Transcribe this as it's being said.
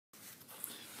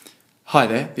Hi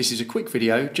there, this is a quick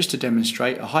video just to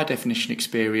demonstrate a high definition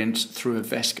experience through a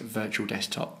Vesk virtual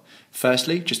desktop.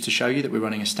 Firstly, just to show you that we're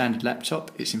running a standard laptop.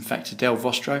 It's in fact a Dell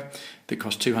Vostro that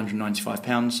costs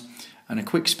 £295, and a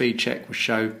quick speed check will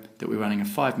show that we're running a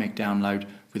 5 meg download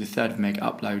with a third of a meg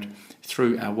upload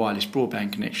through our wireless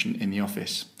broadband connection in the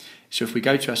office. So if we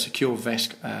go to our secure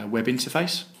Vesk web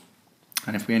interface,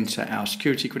 and if we enter our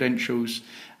security credentials,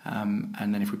 and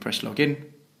then if we press login,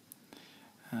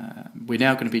 we're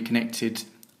now going to be connected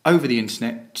over the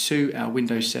internet to our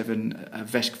Windows 7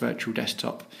 Vesk virtual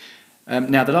desktop.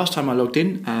 Now, the last time I logged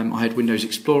in, I had Windows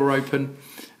Explorer open.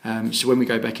 So when we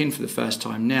go back in for the first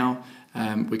time now,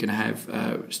 we're going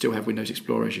to still have Windows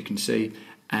Explorer, as you can see,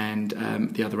 and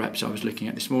the other apps I was looking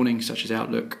at this morning, such as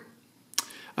Outlook.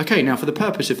 Okay, now for the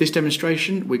purpose of this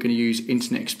demonstration, we're going to use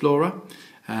Internet Explorer.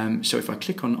 So if I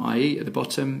click on IE at the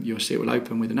bottom, you'll see it will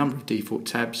open with a number of default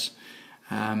tabs.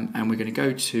 And we're going to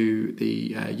go to the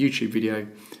YouTube video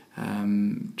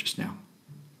just now.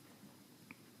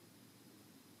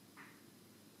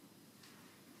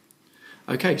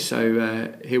 Okay,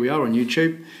 so here we are on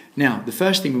YouTube. Now, the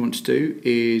first thing we want to do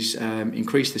is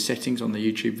increase the settings on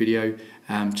the YouTube video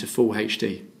to full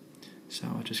HD. So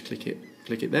I'll just click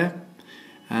it there.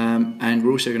 And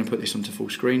we're also going to put this onto full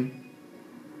screen.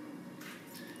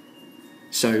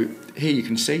 So here you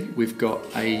can see we've got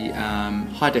a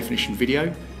high definition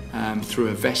video through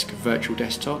a Vesk virtual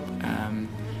desktop,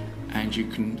 and you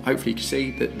can hopefully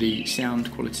see that the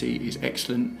sound quality is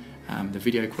excellent, the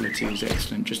video quality is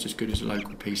excellent, just as good as a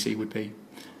local PC would be,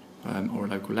 or a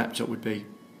local laptop would be.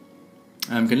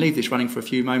 I'm going to leave this running for a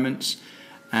few moments,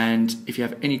 and if you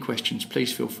have any questions,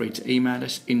 please feel free to email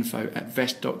us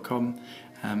info@vesk.com,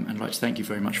 and I'd like to thank you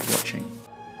very much for watching.